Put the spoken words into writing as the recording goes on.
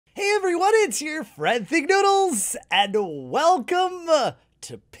Hey everyone, it's your friend Thinknoodles, and welcome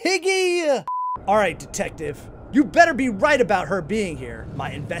to Piggy. Alright, detective, you better be right about her being here.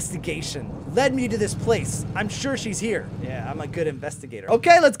 My investigation led me to this place. I'm sure she's here. Yeah, I'm a good investigator.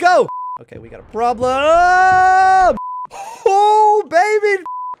 Okay, let's go. Okay, we got a problem. Oh, baby.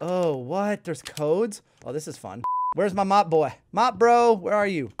 Oh, what? There's codes? Oh, this is fun. Where's my mop boy? Mop bro, where are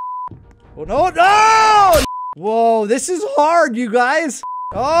you? Oh, no, no! Whoa, this is hard, you guys.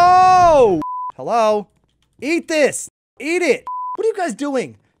 Oh! Hello? Eat this! Eat it! What are you guys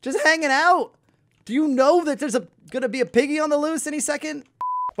doing? Just hanging out? Do you know that there's gonna be a piggy on the loose any second?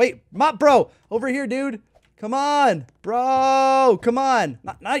 Wait, mop bro! Over here, dude! Come on! Bro! Come on!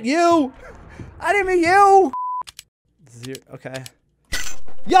 Not you! I didn't mean you! Okay.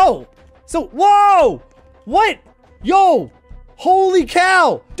 Yo! So, whoa! What? Yo! Holy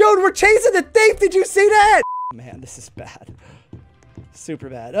cow! Dude, we're chasing the thief! Did you see that? Man, this is bad. Super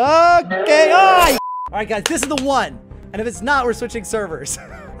bad. Okay. Oh! Alright, guys, this is the one. And if it's not, we're switching servers.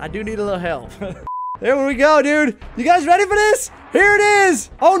 I do need a little help. There we go, dude. You guys ready for this? Here it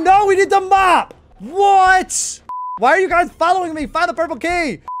is. Oh, no, we need the mop. What? Why are you guys following me? Find the purple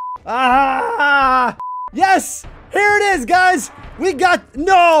key. Ah! Yes! Here it is, guys. We got...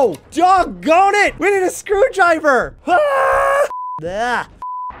 No! Doggone it! We need a screwdriver. Ah! Ah.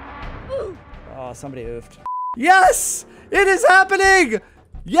 Oh, somebody oofed. Yes! It is happening!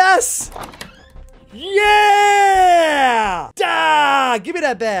 Yes! Yeah! Ah, give me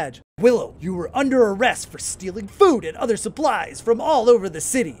that badge. Willow, you were under arrest for stealing food and other supplies from all over the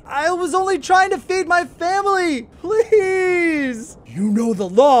city. I was only trying to feed my family. Please. You know the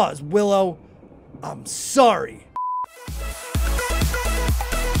laws, Willow. I'm sorry.